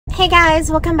Hey guys,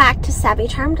 welcome back to Savvy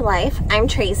Charmed Life. I'm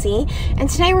Tracy, and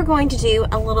today we're going to do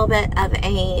a little bit of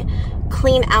a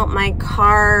clean my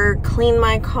car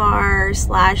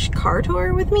 / car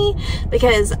tour with me,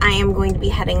 because I am going to be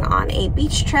heading on a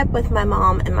beach trip with my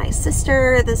mom and my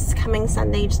sister this coming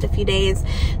Sunday, just a few days.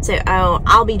 So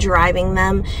I'll be driving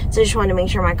them. So I just wanted to make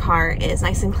sure my car is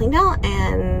nice and cleaned out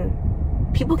and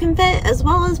people can fit, as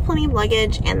well as plenty of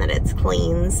luggage, and that it's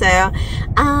clean. So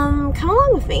come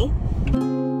along with me.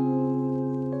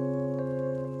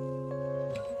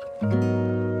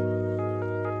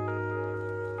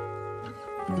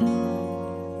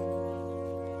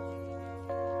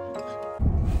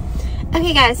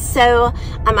 Okay guys, so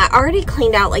I already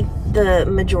cleaned out like the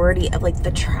majority of like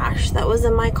the trash that was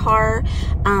in my car.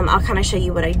 I'll kind of show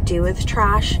you what I do with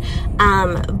trash,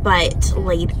 but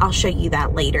I'll show you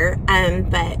that later.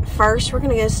 But first we're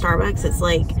gonna go to Starbucks. It's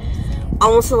like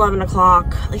almost 11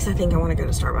 o'clock. At least I think I want to go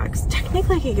to Starbucks.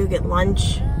 Technically I could go get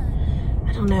lunch.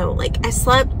 I don't know, like I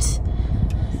slept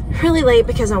really late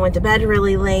because I went to bed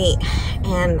really late,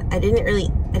 and I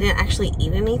didn't actually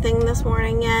eat anything this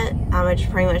morning yet. I just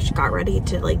pretty much got ready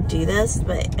to like do this,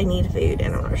 but I need food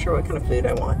and I'm not sure what kind of food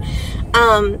I want.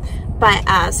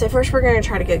 So first we're gonna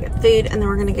try to go get food, and then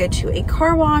we're gonna go to a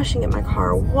car wash and get my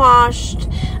car washed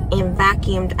and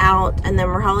vacuumed out, and then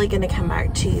we're probably gonna come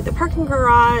back to the parking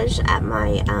garage at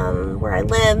my where I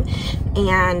live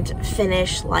and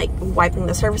finish like wiping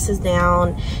the surfaces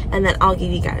down, and then I'll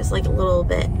give you guys like a little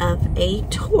bit of a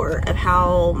tour of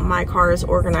how my car is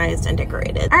organized and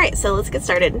decorated. All right, so let's get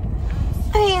started.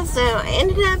 Okay, so I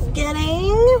ended up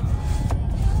getting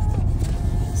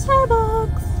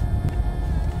Starbucks.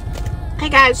 Hey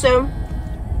guys, so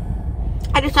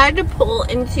I decided to pull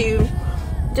into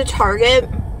the Target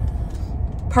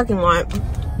parking lot,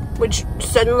 which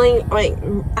suddenly, like,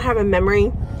 I have a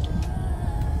memory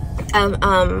of,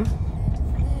 let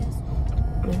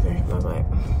me finish my bite.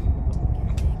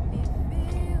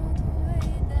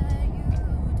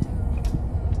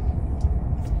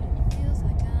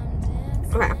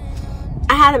 Okay.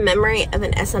 I had a memory of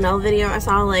an SNL video I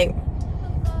saw like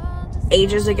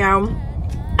ages ago.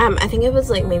 I think it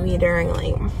was like maybe during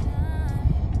like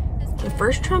the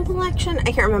first Trump election.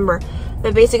 I can't remember,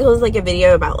 but basically it was like a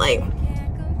video about like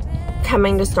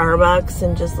coming to Starbucks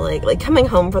and just like coming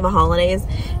home for the holidays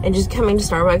and just coming to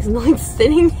Starbucks and like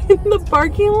sitting in the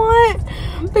parking lot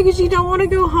because you don't want to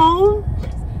go home.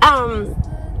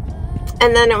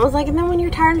 And then it was like, and then when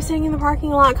you're tired of sitting in the parking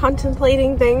lot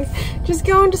contemplating things, just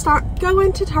go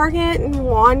into Target and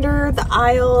wander the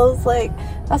aisles. Like,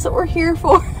 that's what we're here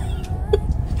for.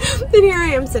 Then here I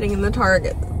am sitting in the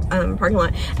Target parking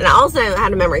lot. And I also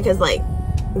had a memory because like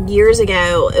years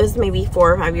ago, it was maybe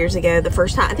 4 or 5 years ago, the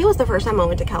first time, I think it was the first time I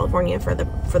went to California for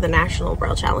the National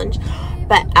Braille Challenge.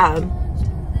 But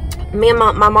me and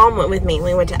my mom went with me.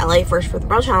 We went to LA first for the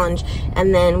Braille Challenge,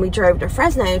 and then we drove to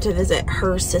Fresno to visit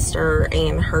her sister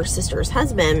and her sister's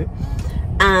husband.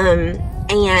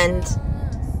 And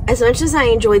as much as I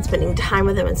enjoyed spending time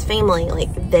with them as family,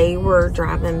 like they were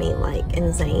driving me like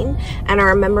insane. And I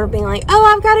remember being like, oh,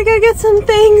 I've got to go get some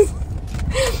things.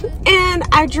 And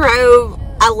I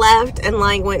left and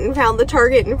like went and found the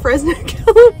Target in Fresno,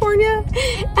 California.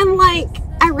 And like,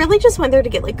 I really just went there to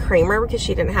get like creamer because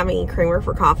she didn't have any creamer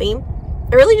for coffee.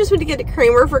 I really just went to get a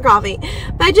creamer for coffee,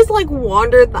 but I just like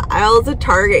wandered the aisles of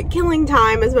Target, killing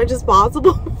time as much as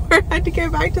possible before I had to go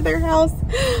back to their house.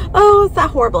 Oh, it's that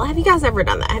horrible. Have you guys ever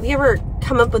done that? Have you ever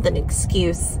come up with an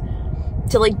excuse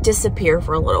to like disappear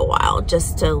for a little while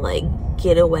just to like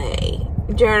get away?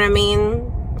 Do you know what I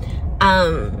mean?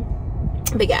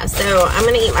 But yeah, so I'm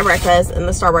gonna eat my breakfast in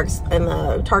the Starbucks, in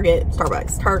the Target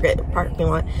parking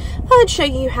lot. I'll show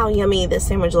you how yummy this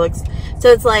sandwich looks.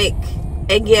 So it's like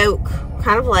egg yolk,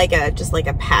 kind of like just like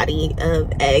a patty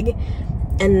of egg,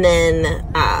 and then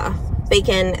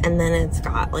bacon, and then it's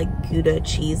got like Gouda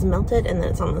cheese melted, and then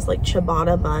it's on this like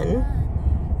ciabatta bun.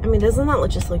 I mean, doesn't that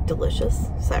just look delicious?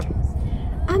 So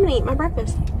I'm gonna eat my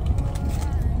breakfast.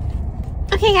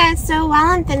 Okay guys, so while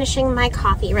I'm finishing my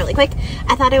coffee really quick,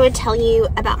 I thought I would tell you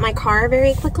about my car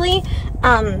very quickly,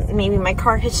 maybe my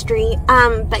car history.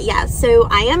 But yeah, so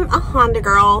I am a Honda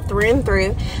girl through and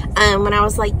through. When I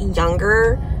was like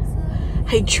younger,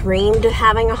 I dreamed of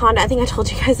having a Honda. I think I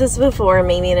told you guys this before,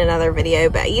 maybe in another video,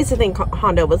 but I used to think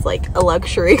Honda was like a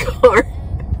luxury car.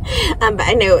 But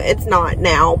I know it's not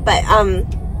now, but I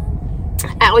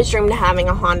always dreamed of having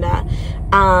a Honda.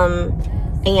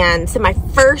 And so my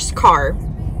first car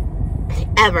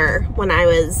ever, when I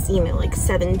was, you know, like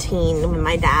 17, when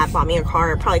my dad bought me a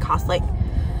car, it probably cost like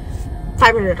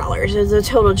 $500. It was a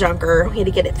total junker. We had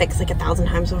to get it fixed like 1,000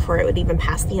 times before it would even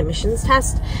pass the emissions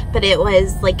test. But it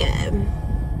was like a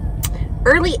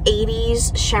early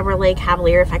 80s Chevrolet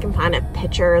Cavalier. If I can find a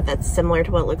picture that's similar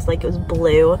to what it looks like. It was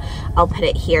blue. I'll put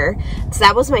it here. So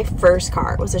that was my first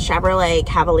car. It was a Chevrolet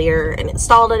Cavalier, and it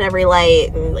stalled at every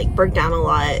light and like broke down a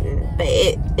lot, but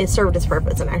it served its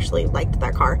purpose, and I actually liked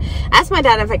that car. I asked my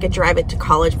dad if I could drive it to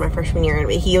college my freshman year,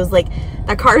 and he was like,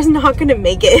 that car is not going to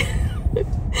make it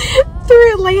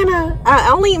through Atlanta.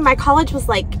 My college was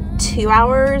like 2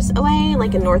 hours away,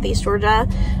 like in Northeast Georgia,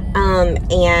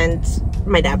 and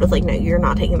my dad was like, no, you're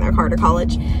not taking that car to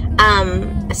college.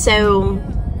 So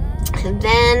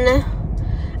then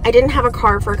I didn't have a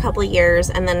car for a couple of years,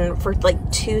 and then for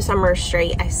like 2 summers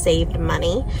straight, I saved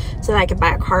money so that I could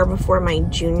buy a car before my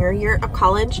junior year of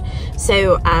college.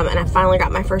 So, and I finally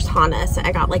got my first Honda. So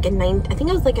I got like I think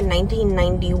it was like a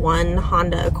 1991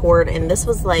 Honda Accord, and this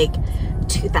was like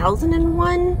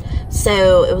 2001.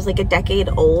 So it was like a decade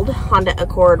old Honda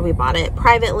Accord. We bought it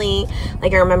privately.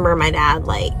 Like I remember my dad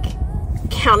like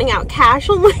counting out cash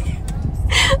on like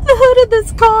the hood of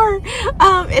this car,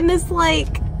 and this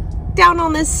like down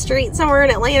on this street somewhere in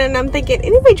Atlanta, and I'm thinking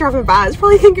anybody driving by is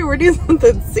probably thinking we're doing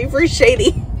something super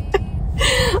shady.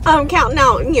 Counting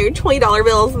out, you know, $20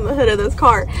 bills in the hood of this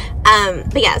car.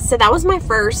 But yeah, so that was my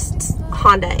first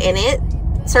Honda, and it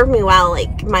served me well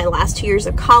like my last 2 years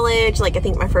of college, like I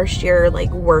think my first year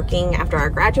like working after I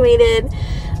graduated.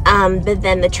 But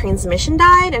then the transmission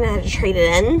died and I had to trade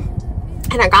it in,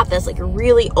 and I got this like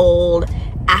really old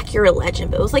Acura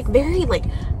Legend, but it was like very like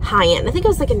high-end. I think it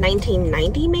was like a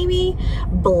 1990 maybe,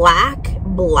 black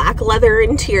leather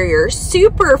interior,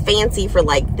 super fancy for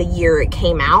like the year it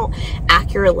came out,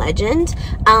 Acura Legend.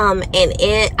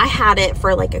 And I had it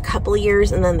for like a couple of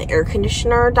years, and then the air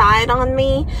conditioner died on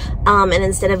me, and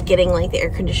instead of getting like the air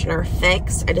conditioner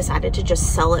fixed, I decided to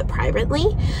just sell it privately.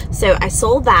 So I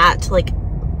sold that to like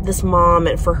this mom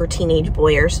and for her teenage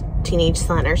boy or teenage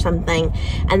son or something,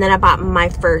 and then I bought my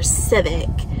first Civic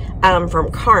from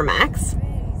CarMax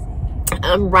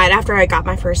right after I got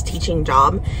my first teaching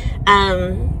job.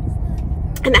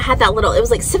 And I had that little, it was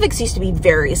like Civics used to be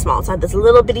very small, so I had this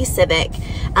little bitty Civic,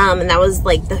 and that was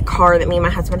like the car that me and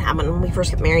my husband had when we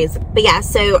first got married. But yeah,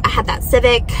 so I had that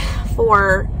Civic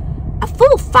for a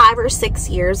full 5 or 6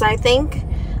 years, I think,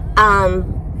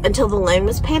 until the loan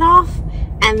was paid off.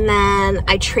 And then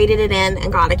I traded it in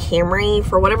and got a Camry.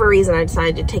 For whatever reason, I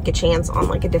decided to take a chance on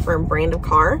like a different brand of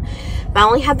car. But I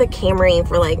only had the Camry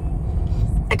for like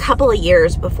a couple of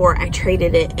years before I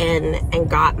traded it in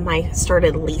and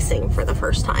started leasing for the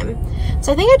first time.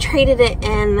 So I think I traded it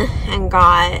in and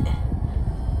got,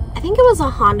 I think it was a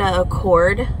Honda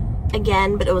Accord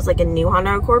again, but it was like a new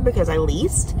Honda Accord because I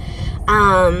leased.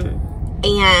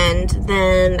 And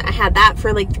then I had that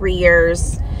for like 3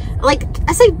 years. Like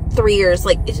I say 3 years,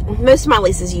 like most of my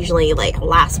leases usually like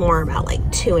last more about like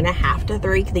 2.5 to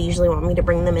 3, because they usually want me to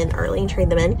bring them in early and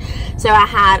trade them in. So I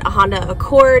had a Honda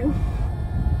Accord,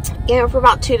 you know, for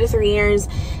about 2 to 3 years,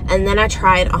 and then I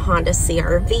tried a Honda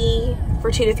CRV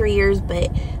for 2 to 3 years, but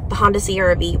the Honda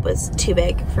CRV was too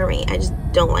big for me. I just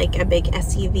don't like a big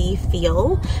SUV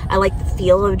feel. I like the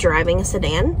feel of driving a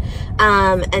sedan.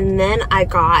 And then I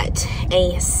got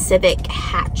a Civic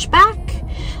hatchback,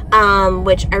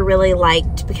 which I really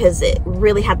liked because it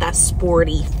really had that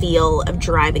sporty feel of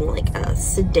driving like a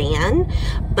sedan,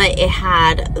 but it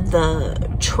had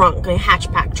the trunk, a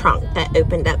hatchback trunk that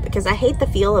opened up, because I hate the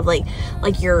feel of like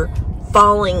you're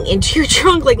falling into your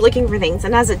trunk, like looking for things.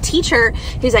 And as a teacher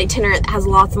who's itinerant, has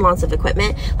lots and lots of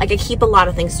equipment, like I keep a lot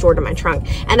of things stored in my trunk,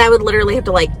 and I would literally have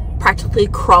to like practically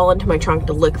crawl into my trunk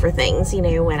to look for things, you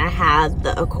know, when I had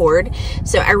the Accord.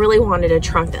 So I really wanted a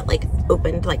trunk that like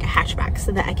opened like a hatchback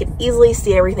so that I could easily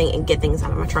see everything and get things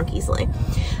out of my trunk easily.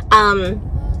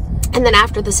 And then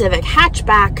after the Civic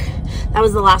hatchback, that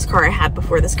was the last car I had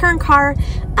before this current car.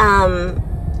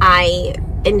 I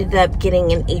ended up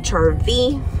getting an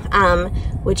HRV,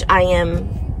 which I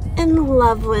am in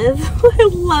love with. I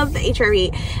love the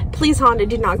HRV. Please, Honda,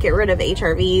 do not get rid of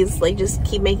HRVs. Like, just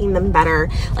keep making them better.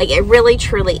 Like, it really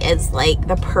truly is like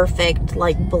the perfect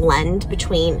like blend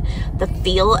between the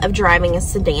feel of driving a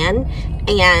sedan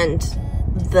and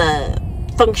the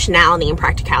functionality and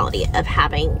practicality of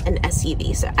having an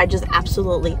SUV. So I just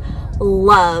absolutely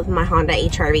love my Honda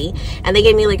HRV, and they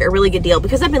gave me like a really good deal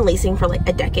because I've been leasing for like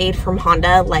a decade from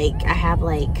Honda. Like, I have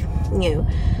like, you know,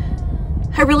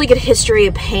 a really good history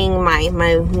of paying my you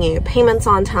know, payments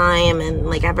on time, and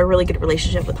like I have a really good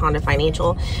relationship with Honda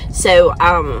Financial. So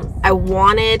I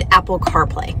wanted Apple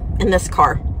CarPlay in this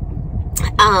car.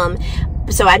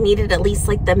 So I needed at least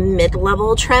like the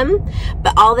mid-level trim,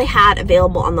 but all they had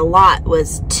available on the lot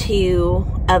was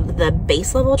 2 of the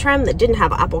base level trim that didn't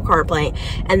have Apple CarPlay,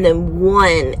 and then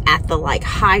 1 at the like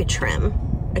high trim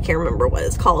I can't remember what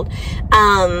it's called.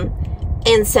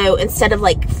 And so instead of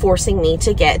like forcing me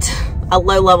to get a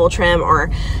low level trim or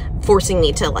forcing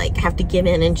me to like have to give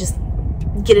in and just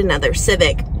get another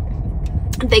Civic,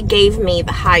 they gave me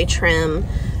the high trim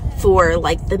for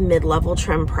like the mid-level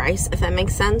trim price, if that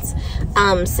makes sense.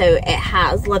 So it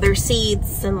has leather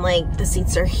seats, and like the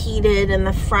seats are heated in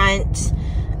the front.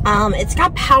 It's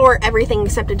got power everything,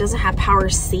 except it doesn't have power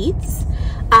seats.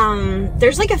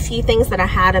 There's like a few things that I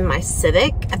had in my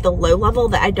Civic at the low level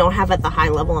that I don't have at the high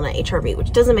level in an HRV,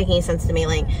 which doesn't make any sense to me.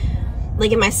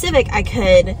 Like in my Civic, I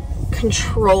could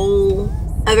control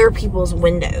other people's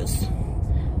windows,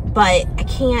 but I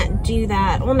can't do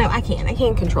that. Well, no, I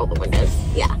can't control the windows.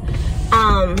 Yeah.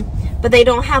 But they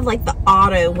don't have like the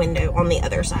auto window on the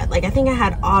other side. Like I think I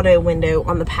had auto window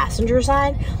on the passenger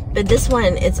side, but this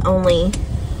one, it's only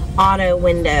auto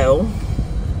window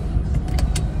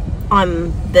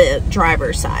on the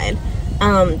driver's side.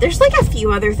 There's like a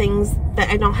few other things that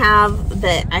I don't have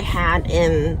that I had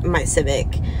in my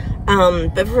Civic.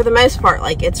 But for the most part,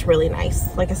 like, it's really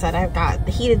nice. Like I said, I've got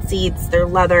the heated seats, they're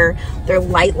leather, they're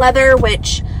light leather,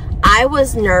 which I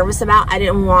was nervous about. I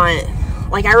didn't want,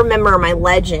 like, I remember my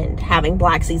Legend having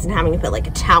black seats and having to put like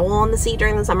a towel on the seat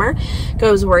during the summer because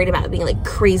I was worried about it being like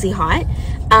crazy hot.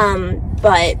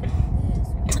 But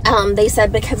they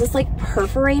said because it's like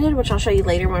perforated, which I'll show you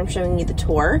later when I'm showing you the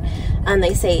tour,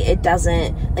 they say it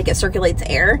doesn't, like, it circulates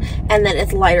air, and then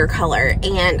it's lighter color.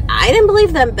 And I didn't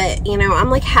believe them, but you know, I'm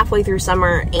like halfway through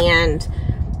summer and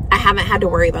I haven't had to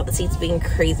worry about the seats being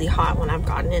crazy hot when I've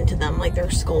gotten into them, like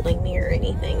they're scolding me or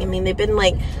anything. I mean, they've been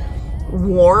like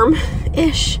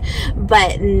warm-ish,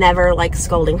 but never like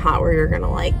scalding hot where you're gonna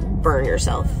like burn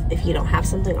yourself if you don't have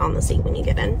something on the seat when you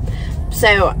get in.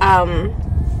 So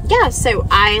yeah, so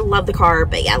I love the car.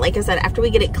 But yeah, like I said, after we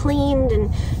get it cleaned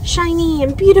and shiny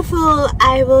and beautiful,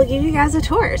 I will give you guys a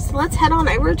tour. So let's head on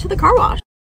over to the car wash.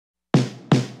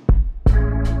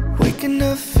 Waking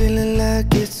up feeling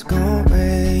like it's gonna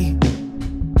rain.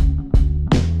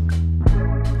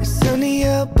 It's sunny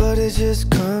out, but it just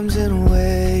comes in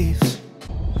waves.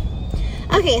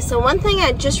 Okay, so one thing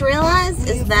I just realized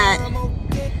is that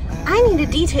I need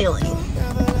a detailing.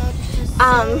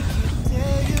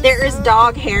 There is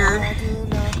dog hair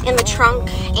in the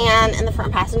trunk and in the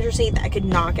front passenger seat that I could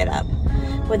not get up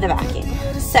with the vacuum.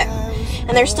 So, and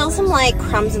there's still some like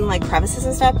crumbs and like crevices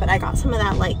and stuff, but I got some of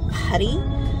that like putty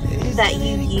that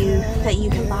you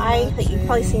can buy, that you've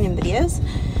probably seen in videos.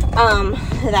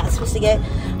 That's supposed to get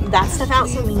that stuff out,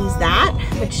 so I'm gonna use that,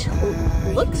 which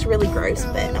looks really gross,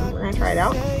 but I'm gonna try it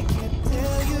out.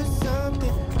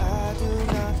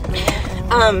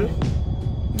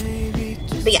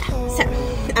 But yeah, so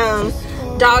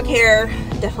dog hair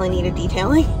definitely need a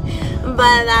detailing,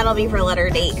 but that'll be for a later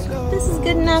date. This is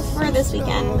good enough for this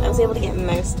weekend. I was able to get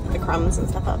most of the crumbs and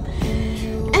stuff up,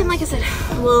 and like I said,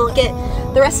 we'll get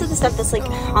the rest of the stuff that's like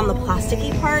on the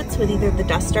plasticky parts with either the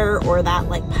duster or that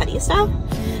like putty stuff.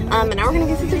 And now we're gonna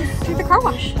go through the car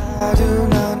wash. I do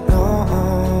not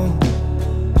know.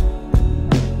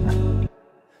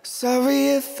 Sorry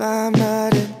if I'm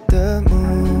not in the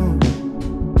mood.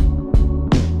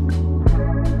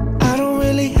 I don't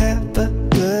really have a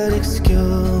good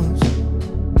excuse.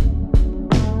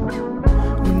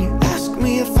 When you ask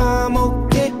me if I'm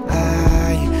okay,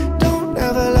 I don't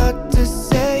have a lot to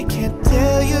say. Can't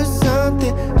tell you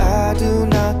something I do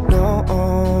not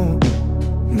know.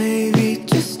 Maybe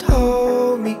just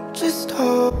hold me, just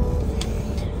hold.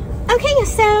 Okay,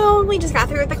 so we just got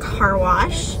through the car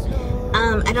wash.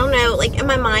 I don't know, like in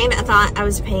my mind I thought I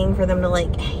was paying for them to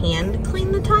like hand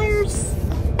clean the tires.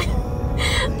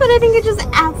 But I think it just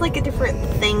adds like a different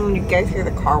thing when you go through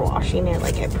the car wash, you know,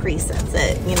 like it presets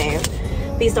it, you know,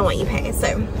 based on what you pay.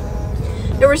 So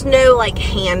there was no like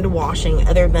hand washing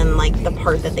other than like the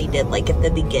part that they did like at the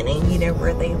beginning, you know,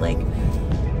 where they like,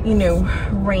 you know,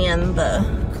 ran the,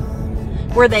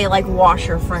 where they like wash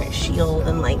your front shield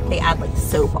and like they add like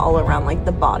soap all around like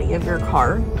the body of your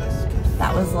car.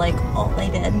 That was like all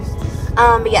they did.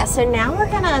 But yeah, so now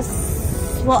we're gonna,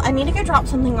 well, I need to go drop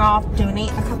something off, donate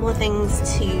a couple of things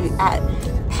at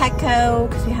Petco,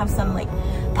 because we have some like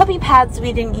puppy pads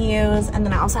we didn't use, and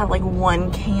then I also have like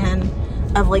 1 can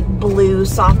of like blue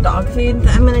soft dog food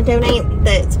that I'm gonna donate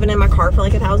that's been in my car for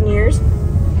like 1,000 years. So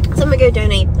I'm gonna go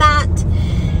donate that,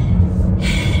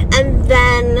 and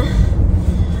then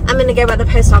I'm gonna go by the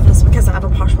post office because I have a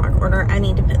Poshmark order I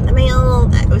need to put in the mail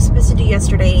that I was supposed to do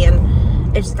yesterday, and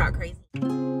it just got crazy.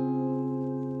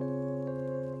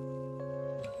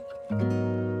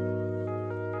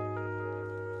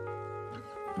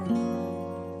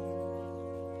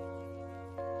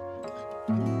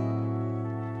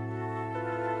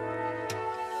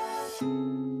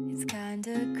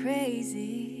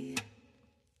 crazy.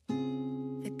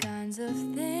 The kinds of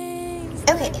things.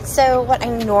 Okay, so what I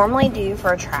normally do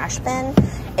for a trash bin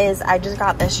is I just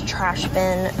got this trash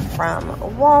bin from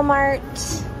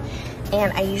Walmart,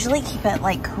 and I usually keep it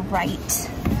like right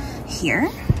here.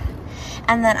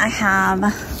 And then I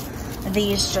have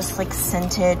these just like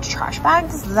scented trash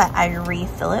bags that I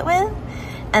refill it with.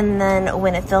 And then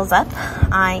when it fills up,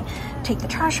 I take the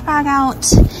trash bag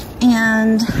out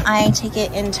and I take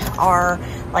it into our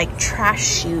like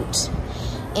trash chute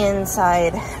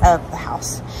inside of the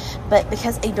house. But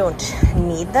because I don't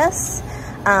need this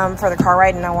for the car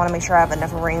ride, and I want to make sure I have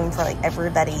enough room for like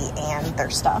everybody and their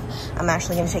stuff, I'm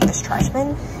actually going to take this trash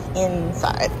bin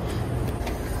inside.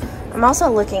 I'm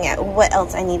also looking at what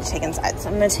else I need to take inside. So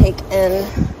I'm going to take in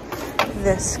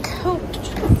this coat,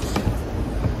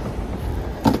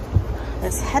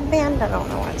 this headband, I don't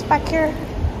know why it's back here,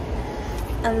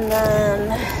 and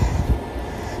then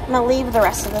I'm going to leave the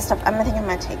rest of this stuff. I think I'm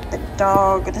going to take the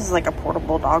dog, this is like a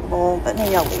portable dog bowl, but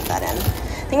maybe I'll leave that in. I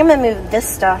think I'm going to move this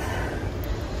stuff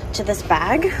to this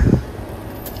bag.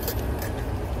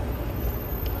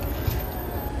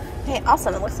 Okay,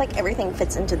 awesome. It looks like everything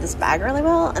fits into this bag really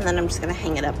well, and then I'm just going to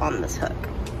hang it up on this hook.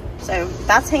 So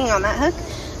that's hanging on that hook,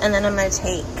 and then I'm going to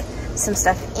take some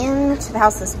stuff into the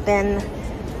house, this bin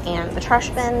and the trash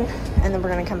bin, and then we're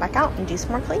going to come back out and do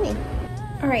some more cleaning.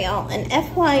 All right, y'all, and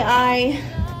FYI,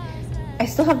 I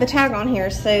still have the tag on here.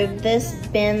 So this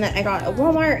bin that I got at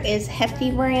Walmart is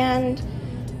Hefty brand,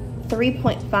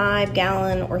 3.5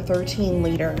 gallon or 13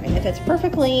 liter, and it fits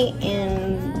perfectly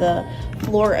in the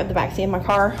floor of the backseat of my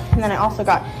car. And then I also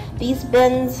got these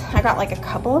bins. I got like a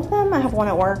couple of them. I have one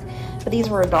at work, but these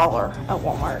were $1 at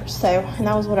Walmart. So, and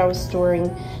that was what I was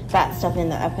storing that stuff in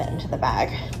that I put into the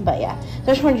bag. But yeah, so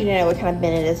I just wanted you to know what kind of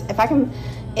bin it is. If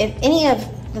any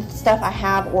of the stuff I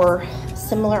have or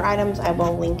similar items, I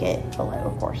will link it below,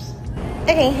 of course.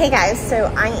 Okay, hey guys,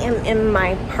 so I am in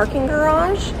my parking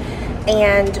garage,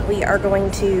 and we are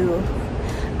going to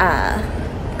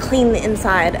clean the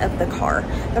inside of the car.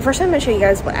 But first I'm going to show you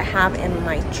guys what I have in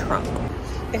my trunk.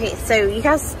 Okay, so you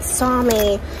guys saw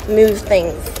me move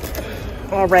things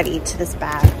already to this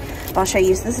bag. But I'll show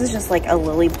you. So this is just like a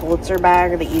Lily Pulitzer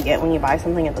bag that you get when you buy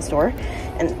something at the store.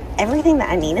 And everything that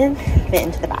I needed fit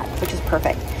into the bag, which is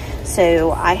perfect.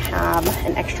 So I have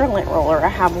an extra lint roller. I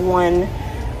have one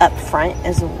up front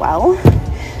as well.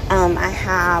 I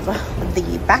have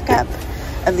the backup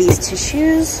of these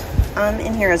tissues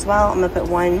in here as well. I'm gonna put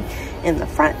one in the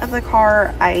front of the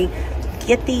car. I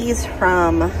get these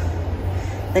from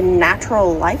the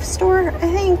Natural Life store, I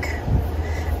think,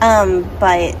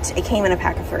 but it came in a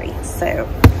pack of 3. So,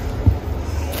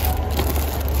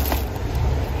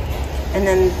 and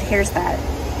then here's that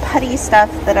putty stuff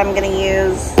that I'm gonna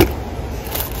use.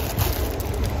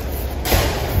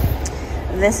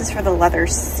 This is for the leather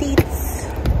seats.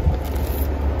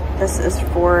 This is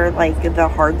for like the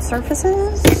hard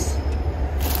surfaces.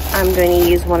 I'm going to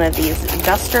use one of these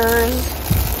dusters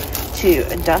to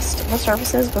dust the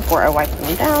surfaces before I wipe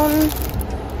them down. I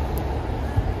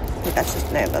think that's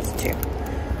just, no, that's 2. All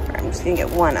right, I'm just going to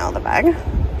get one out of the bag.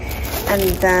 And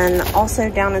then also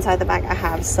down inside the bag, I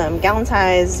have some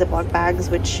gallon-sized Ziploc bags,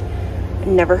 which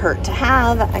never hurt to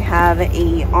have. I have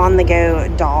a on-the-go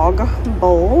dog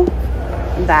bowl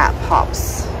that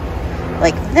pops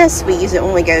like this. We use it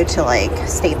when we go to like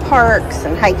state parks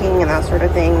and hiking and that sort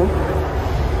of thing.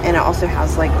 And it also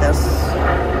has like this,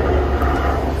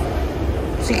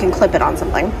 so you can clip it on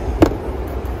something.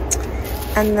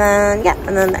 And then, yeah,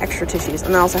 and then the extra tissues.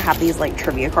 And I also have these like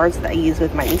trivia cards that I use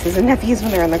with my nieces and nephews when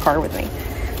they're in the car with me.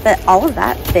 But all of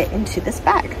that fit into this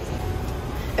bag.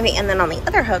 Okay, and then on the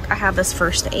other hook, I have this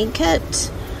first aid kit,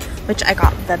 which I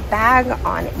got the bag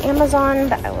on Amazon,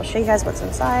 but I will show you guys what's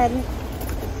inside.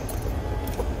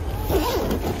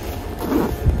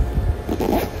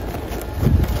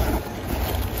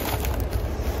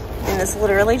 And it's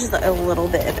literally just a little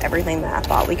bit of everything that I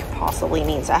thought we could possibly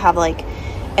need. So I have like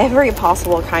every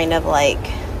possible kind of like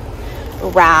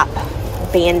wrap,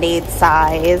 Band-Aid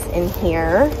size in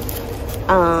here.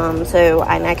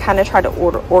 And I kind of try to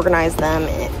organize them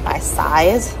by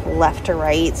size, left to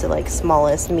right. So like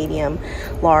smallest, medium,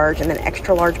 large, and then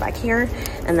extra large back here.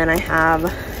 And then I have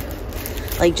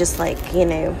like just like, you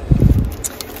know,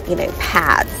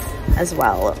 pads as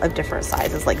well of different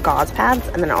sizes, like gauze pads.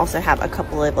 And then I also have a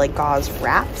couple of like gauze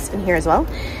wraps in here as well.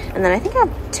 And then I think I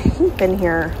have tape in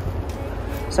here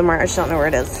somewhere. I just don't know where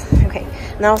it is. Okay.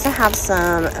 And I also have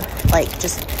some like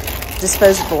just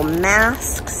disposable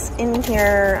masks in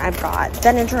here. I've got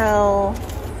Benadryl,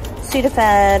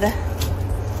 Sudafed,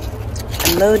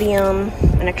 Imodium,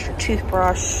 an extra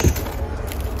toothbrush.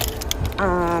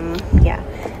 Yeah.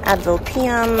 Advil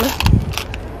PM,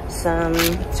 some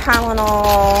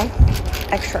Tylenol,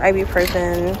 extra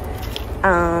ibuprofen,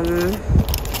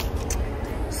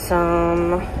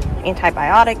 some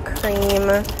antibiotic cream.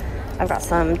 I've got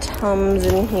some Tums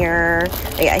in here.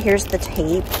 Yeah, here's the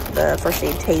tape, the first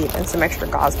aid tape, and some extra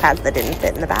gauze pads that didn't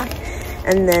fit in the back.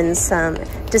 And then some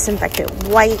disinfectant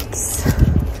wipes,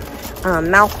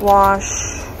 mouthwash.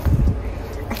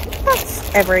 I think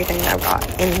that's everything that I've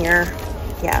got in here.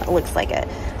 Yeah, it looks like it.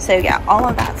 So yeah, all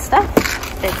of that stuff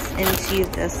fits into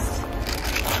this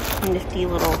nifty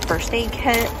little first aid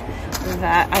kit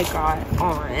that I got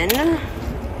on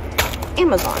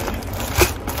Amazon.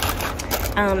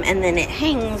 And then it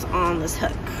hangs on this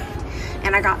hook.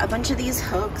 And I got a bunch of these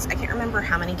hooks. I can't remember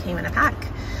how many came in a pack,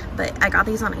 but I got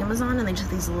these on Amazon, and they just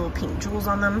have these little pink jewels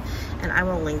on them, and I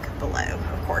will link below,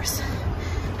 of course,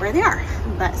 where they are.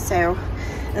 But so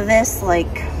this,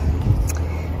 like,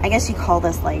 I guess you call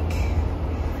this like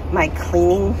my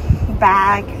cleaning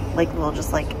bag, like little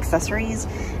just like accessories,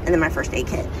 and then my first aid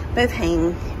kit, both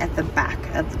hang at the back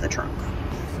of the trunk.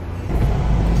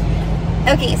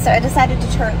 Okay, so I decided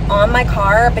to turn on my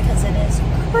car because it is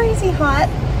crazy hot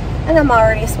and I'm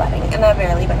already sweating, and I've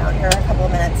barely been out here a couple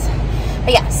of minutes.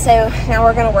 But yeah, so now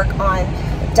we're gonna work on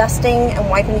dusting and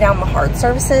wiping down the hard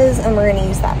surfaces, and we're gonna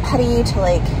use that putty to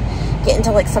like get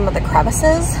into like some of the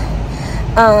crevices.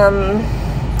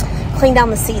 Clean down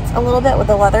the seats a little bit with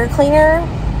the leather cleaner,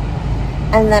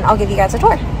 and then I'll give you guys a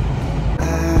tour.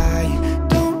 I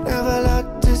don't have a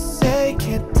lot to say,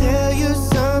 can't tell you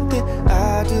something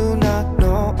I do not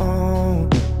know.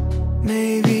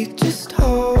 Maybe just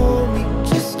hold me,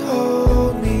 just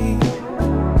hold me.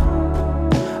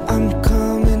 I'm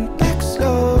coming back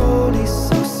slowly,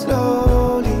 so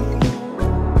slowly.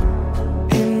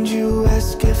 And you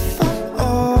ask if I'm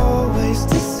always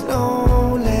this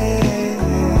lonely.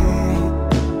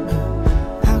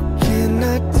 How can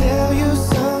I tell you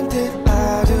something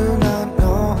I do not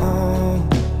know?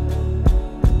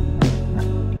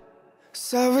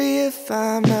 Sorry if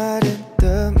I'm not in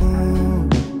the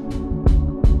mood.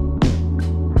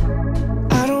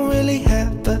 I don't really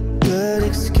have a good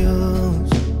excuse.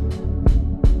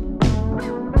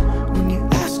 When you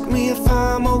ask me if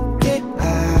I'm okay,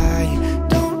 I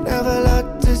don't have a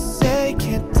lot to say,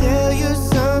 can't tell you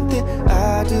something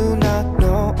I do not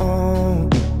know.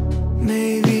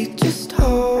 Maybe just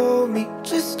hold me,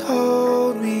 just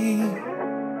hold me.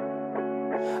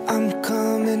 I'm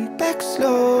coming back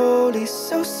slowly,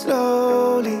 so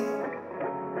slowly.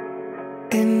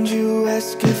 And you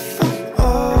ask if I'm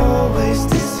always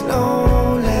this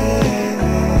lonely.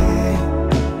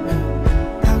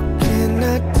 How can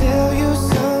I tell you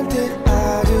something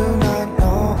I do not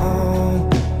know?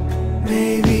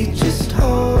 Maybe just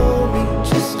hold me,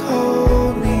 just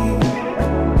hold me.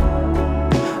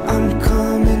 I'm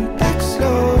coming back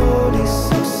slowly,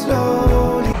 so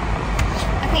slowly.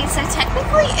 Okay, so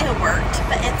technically it worked,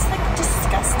 but it's like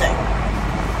disgusting.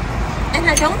 And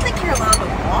I don't think you're allowed to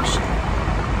wash it.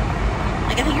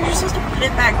 Like, I think you're just supposed to put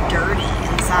it back dirty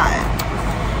inside.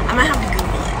 I'm gonna have to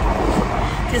Google it.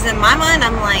 Because in my mind,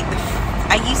 I'm like,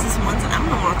 I use this once and I'm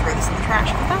gonna want to throw this in the trash.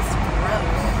 But that's gross.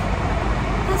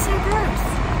 That's so gross.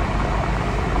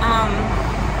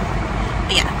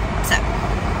 But yeah, so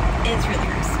it's really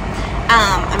gross.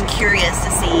 I'm curious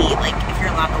to see, like, if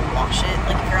you're allowed to wash it,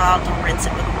 like if you're allowed to rinse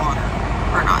it with water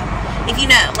or not. If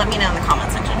you know, let me know in the comment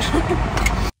section.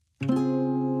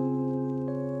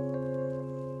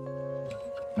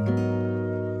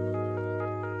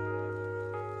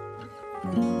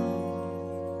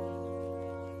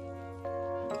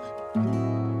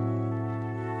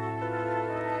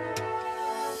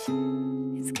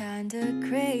 It's kinda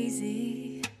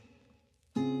crazy,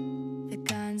 the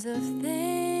kinds of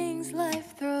things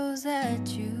life throws at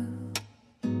you.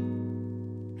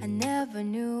 I never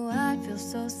knew I'd feel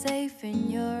so safe in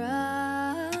your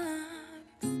arms.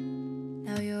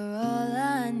 Now you're all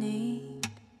I need.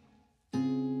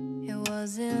 It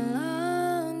wasn't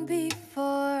long before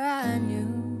I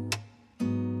knew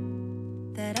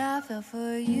that I fell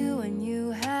for you, and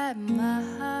you had my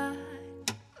heart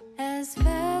as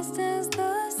fast as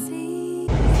the sea.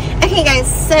 Okay guys,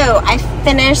 so I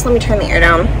finished, let me turn the air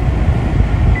down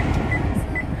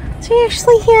so you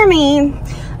actually hear me.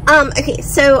 Okay,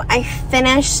 so I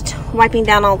finished wiping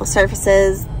down all the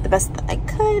surfaces the best that I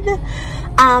could.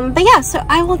 But yeah, so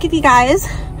I will give you guys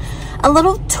a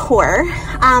little tour.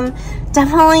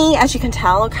 Definitely, as you can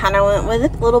tell, kind of went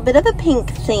with a little bit of a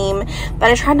pink theme, but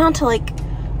I tried not to like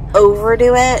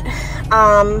overdo it.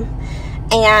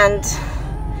 And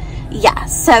yeah,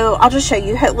 so I'll just show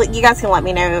you. You guys can let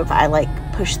me know if I like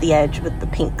push the edge with the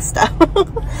pink stuff.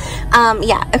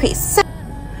 Yeah, okay, so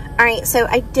Alright, so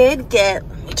I did get,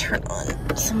 let me turn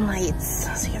on some lights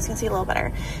so you guys can see a little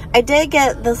better. I did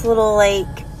get this little like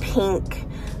pink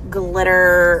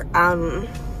glitter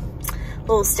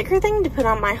little sticker thing to put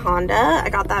on my Honda. I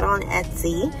got that on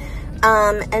Etsy.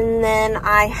 And then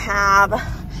I have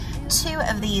 2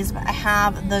 of these, but I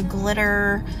have the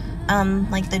glitter,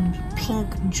 like the pink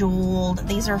jeweled,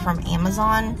 these are from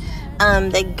Amazon.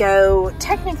 They go,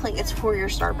 technically it's for your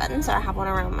start button, so I have one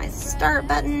around my start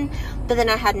button, but then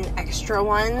I had an extra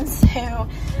one, so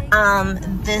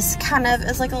this kind of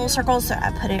is like a little circle, so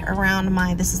I put it around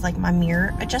my, this is like my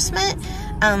mirror adjustment,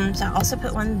 so I also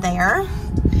put one there.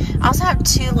 I also have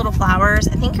 2 little flowers.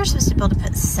 I think you're supposed to be able to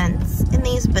put scents in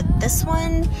these, but this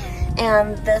one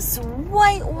and this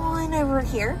white one over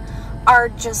here are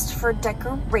just for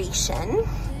decoration.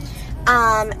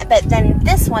 But then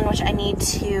this one, which I need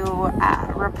to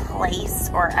replace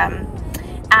or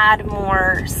add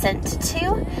more scent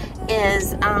to,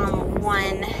 is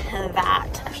one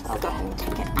that, actually I'll go ahead and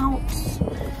take it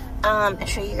out and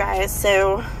show you guys.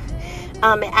 So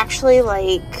it actually,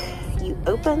 like, you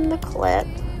open the clip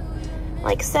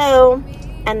like so,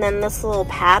 and then this little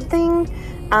pad thing,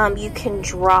 you can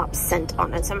drop scent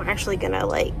on it. So I'm actually gonna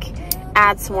like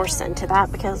add some more scent to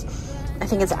that because I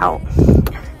think it's out.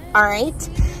 All right,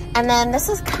 and then this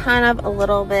is kind of a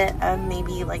little bit of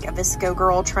maybe like a Visco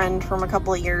girl trend from a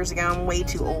couple of years ago. I'm way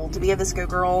too old to be a Visco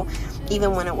girl,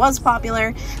 even when it was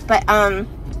popular. But I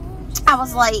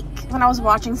was like, when I was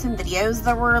watching some videos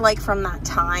that were like from that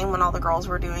time when all the girls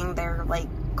were doing their like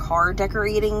car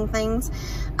decorating things,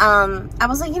 I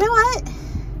was like, you know what?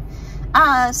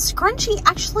 Scrunchie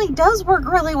actually does work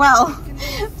really well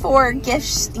for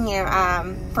gifts, you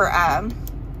know, for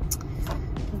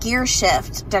gear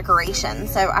shift decoration.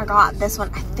 So I got this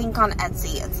one, I think on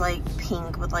Etsy. It's like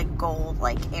pink with like gold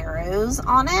like arrows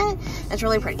on it. It's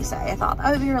really pretty, so I thought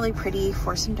that would be really pretty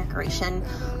for some decoration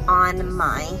on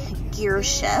my gear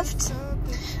shift.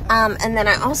 And then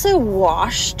I also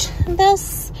washed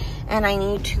this and I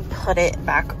need to put it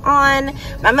back on.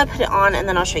 I'm gonna put it on and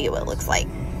then I'll show you what it looks like.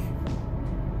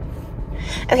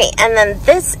 Okay, and then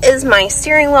this is my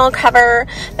steering wheel cover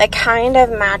that kind of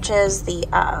matches the,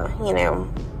 you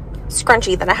know,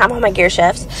 scrunchie that I have on my gear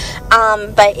shifts.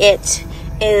 But it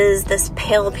is this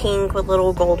pale pink with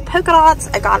little gold polka dots.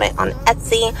 I got it on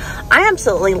Etsy. I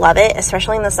absolutely love it,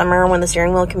 especially in the summer when the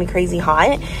steering wheel can be crazy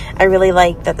hot. I really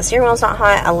like that the steering wheel's not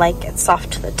hot. I like it's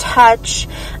soft to the touch.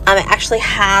 It actually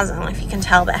has, I don't know if you can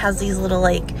tell, but it has these little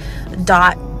like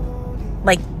dot,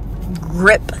 like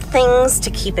grip things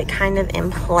to keep it kind of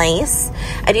in place.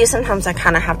 I do sometimes I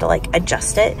kind of have to like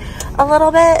adjust it a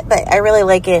little bit, but I really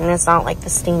like it, and it's not like the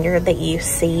standard that you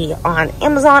see on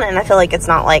Amazon, and I feel like it's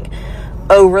not like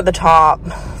over the top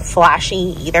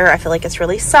flashy either. I feel like it's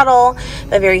really subtle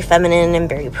but very feminine and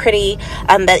very pretty.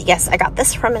 But yes, I got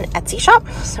this from an Etsy shop,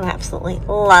 so I absolutely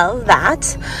love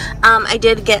that. I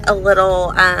did get a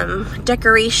little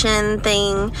decoration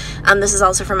thing. This is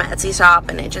also from an Etsy shop,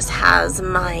 and it just has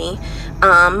my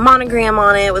monogram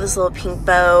on it with this little pink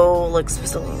bow. Looks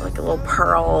supposed to look like a little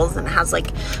pearls, and it has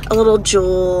like a little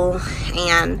jewel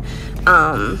and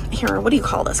here, what do you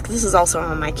call this? Because this is also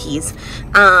on my keys.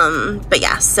 But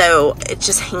yeah, so it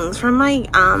just hangs from my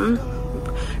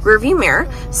rear view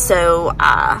mirror. So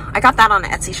I got that on the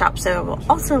Etsy shop, so we'll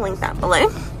also link that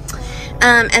below.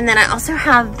 And then I also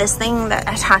have this thing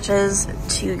that attaches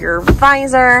to your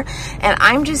visor, and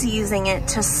I'm just using it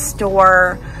to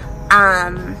store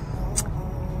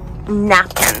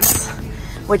napkins,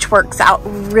 which works out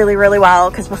really, really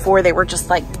well, because before they were just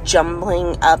like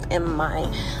jumbling up in my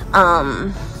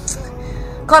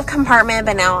glove compartment,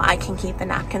 but now I can keep the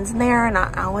napkins in there, and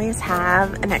I always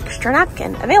have an extra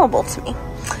napkin available to me.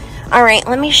 All right,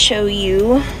 let me show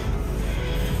you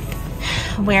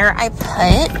where I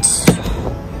put.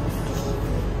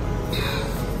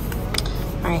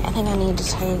 All right, I think I need to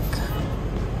take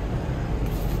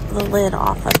the lid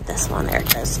off of this one. There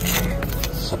it goes.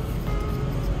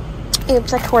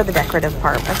 Oops, I tore the decorative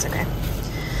part. That's okay.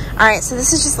 All right, so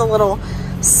this is just a little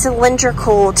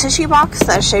cylindrical tissue box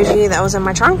that I showed you that was in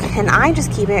my trunk, and I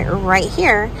just keep it right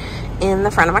here in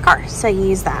the front of my car. So I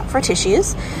use that for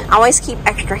tissues. I always keep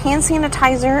extra hand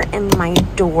sanitizer in my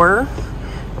door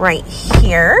right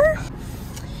here.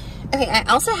 Okay, I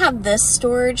also have this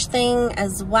storage thing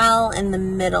as well in the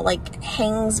middle, like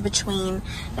hangs between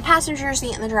the passenger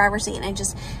seat and the driver's seat, and it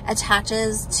just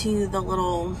attaches to the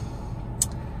little,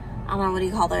 I don't know, what do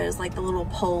you call those? Like the little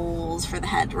poles for the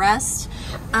headrest.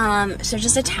 So it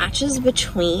just attaches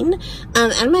between.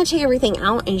 I'm going to take everything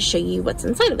out and show you what's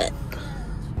inside of it.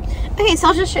 Okay, so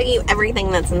I'll just show you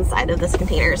everything that's inside of this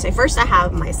container. So first I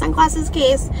have my sunglasses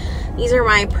case. These are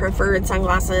my preferred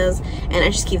sunglasses, and I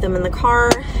just keep them in the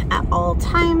car at all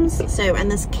times. So,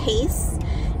 and this case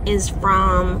is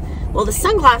from, well, the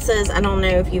sunglasses, I don't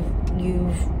know if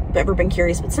you've ever been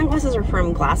curious, but sunglasses are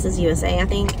from Glasses USA, I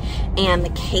think. And the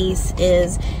case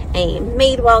is a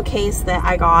Madewell case that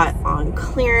I got on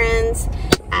clearance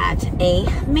at a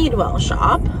Madewell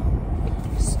shop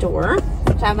store.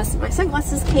 So I have my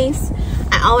sunglasses case.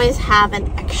 I always have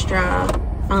an extra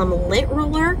lint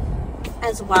roller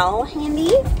as well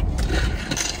handy.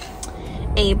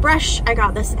 A brush, I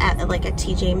got this at like a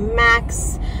TJ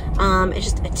Maxx.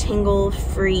 It's just a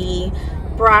tingle-free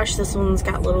brush. This one's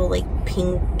got little like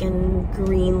pink and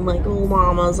green like little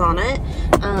llamas on it.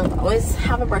 Always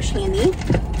have a brush handy.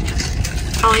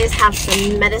 Always have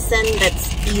some medicine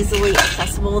that's easily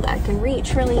accessible, that I can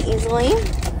reach really easily.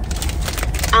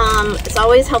 It's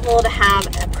always helpful to have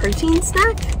a protein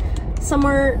snack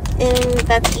somewhere in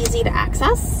that's easy to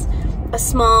access. A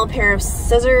small pair of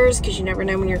scissors, because you never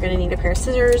know when you're going to need a pair of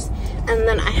scissors. And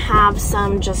then I have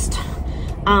some just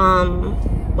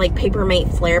like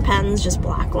Papermate flare pens, just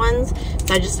black ones.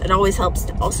 So it always helps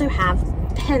to also have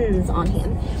pens on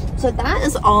hand. So that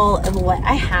is all of what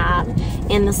I have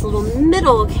in this little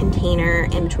middle container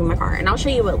in between my car. And I'll show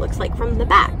you what it looks like from the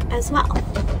back as well.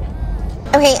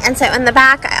 Okay, and so in the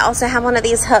back, I also have one of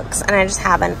these hooks, and I just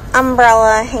have an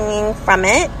umbrella hanging from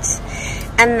it.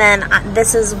 And then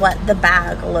this is what the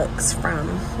bag looks from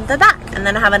the back. And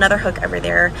then I have another hook over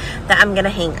there that I'm gonna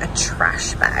hang a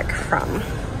trash bag from.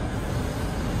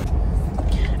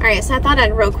 All right, so I thought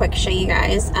I'd real quick show you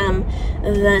guys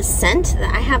the scent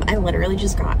that I have. I literally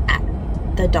just got at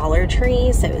the Dollar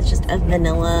Tree, so it's just a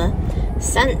vanilla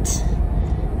scent.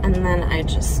 And then I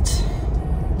just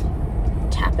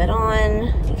tap it on.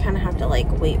 You kind of have to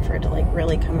like wait for it to like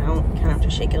really come out. You kind of have to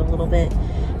shake it a little bit,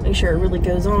 make sure it really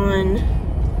goes on.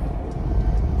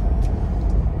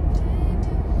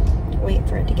 Wait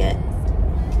for it to get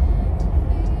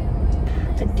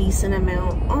a decent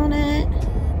amount on it.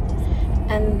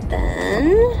 And then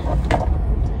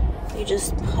you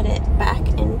just put it back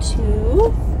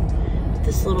into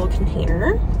this little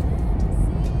container.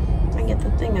 I get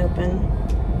the thing open.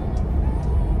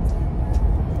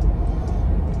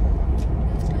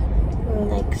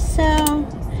 Like so.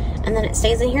 And then it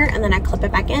stays in here, and then I clip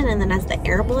it back in, and then as the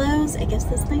air blows, it gives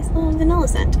this nice little vanilla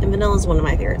scent. And vanilla is one of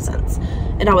my favorite scents.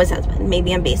 It always has been.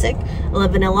 Maybe I'm basic. I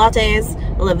love vanilla lattes,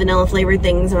 I love vanilla flavored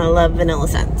things, and I love vanilla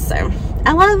scents. So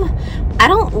I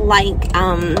don't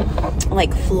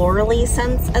like florally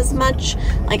scents as much.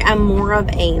 Like I'm more of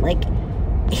a like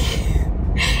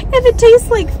if it tastes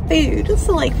like food,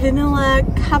 so like vanilla,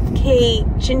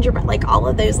 cupcake, gingerbread, like all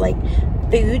of those like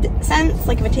food scents.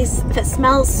 Like if it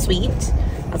smells sweet,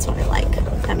 that's what I like,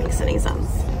 if that makes any sense.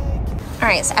 All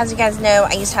right, so as you guys know,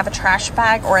 I used to have a trash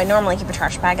bag, or I normally keep a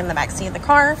trash bag in the back seat of the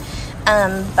car,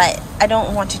 but I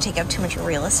don't want to take up too much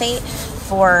real estate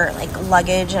for like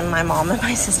luggage and my mom and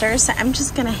my sisters, so I'm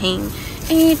just gonna hang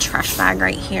a trash bag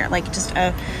right here, like just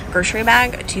a grocery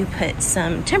bag to put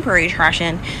some temporary trash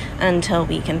in until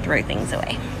we can throw things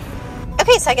away.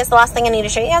 Okay, so I guess the last thing I need to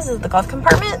show you guys is the glove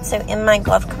compartment. So in my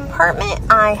glove compartment,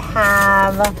 I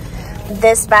have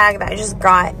this bag that I just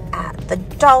got at the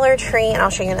Dollar Tree, and I'll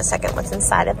show you in a second what's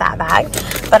inside of that bag.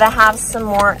 But I have some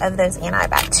more of those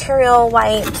antibacterial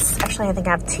wipes. Actually, I think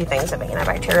I have 2 things of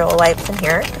antibacterial wipes in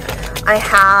here. I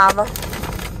have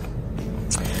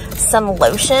some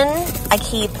lotion. I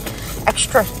keep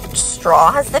extra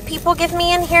straws that people give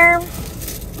me in here,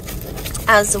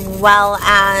 as well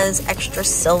as extra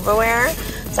silverware.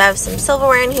 So I have some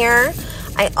silverware in here.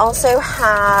 I also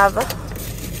have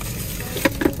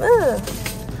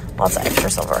lots of extra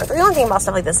silverware. The only thing about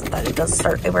stuff like this is that it does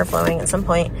start overflowing at some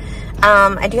point.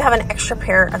 I do have an extra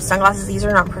pair of sunglasses. These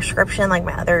are not prescription like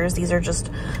my others. These are just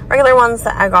regular ones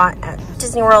that I got at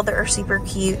Disney World that are super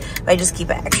cute. But I just keep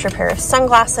an extra pair of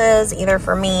sunglasses, either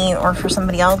for me or for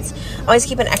somebody else. I always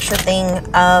keep an extra thing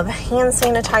of hand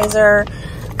sanitizer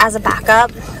as a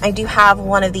backup. I do have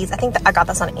one of these. I think that I got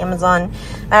this on Amazon.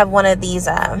 I have one of these,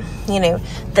 you know,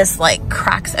 this like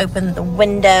cracks open the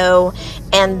window,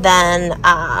 and then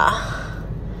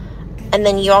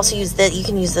you also use this. You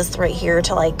can use this right here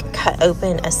to like cut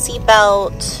open a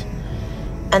seatbelt,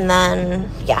 and then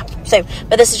yeah. So,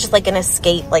 but this is just like an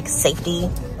escape, like safety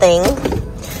thing.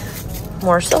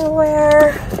 More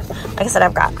silverware. Like I said,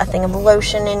 I've got a thing of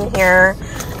lotion in here.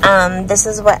 This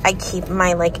is what I keep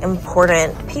my like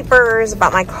important papers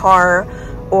about my car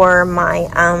or my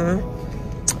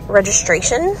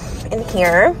registration in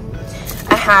here.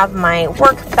 I have my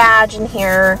work badge in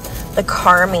here. The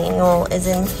car manual is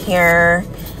in here.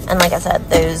 And like I said,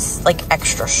 those like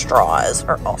extra straws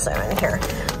are also in here.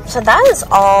 So that is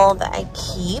all that I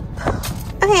keep.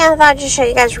 Okay, I thought I'd just show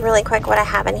you guys really quick what I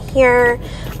have in here.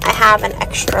 I have an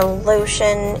extra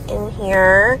lotion in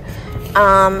here.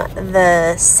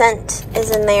 The scent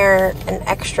is in there, an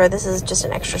extra, this is just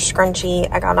an extra scrunchie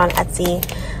I got on Etsy.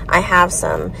 I have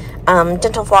some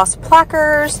dental floss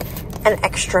plackers and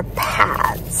extra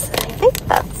pads. I think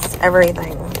that's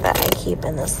everything that I keep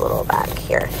in this little bag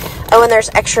here. Oh, and there's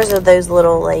extras of those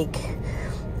little like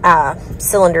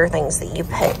cylinder things that you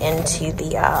put into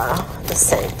the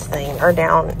scent thing are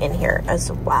down in here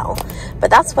as well. But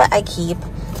that's what I keep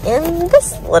in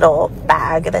this little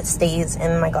bag that stays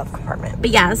in my glove compartment. But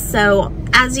yeah, so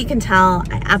as you can tell,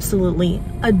 I absolutely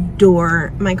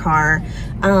adore my car,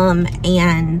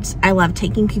 and I love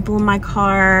taking people in my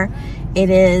car.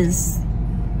 It is,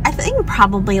 I think,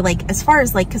 probably like, as far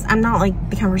as like, because I'm not like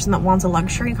the kind of person that wants a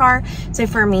luxury car, so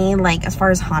for me, like as far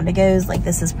as Honda goes, like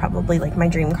this is probably like my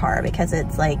dream car, because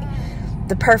it's like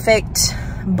the perfect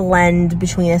blend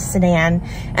between a sedan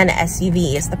and an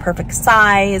SUV. It's the perfect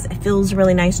size. It feels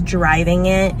really nice driving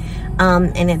it,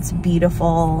 and it's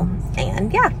beautiful.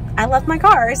 And yeah, I love my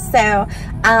car. So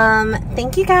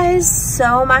thank you guys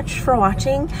so much for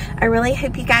watching. I really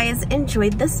hope you guys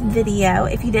enjoyed this video.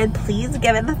 If you did, please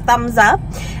give it a thumbs up.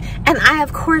 And I,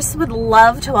 of course, would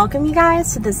love to welcome you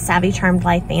guys to the Savvy Charmed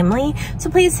Life family. So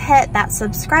please hit that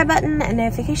subscribe button and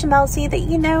notification bell so that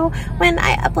you know when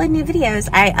I upload new videos.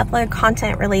 I upload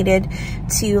content related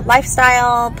to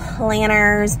lifestyle,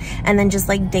 planners, and then just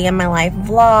like day in my life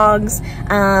vlogs.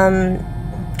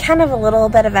 Kind of a little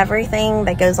bit of everything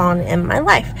that goes on in my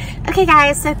life. Okay,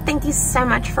 guys, so thank you so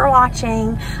much for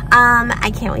watching.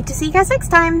 I can't wait to see you guys next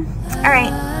time. All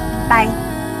right, bye.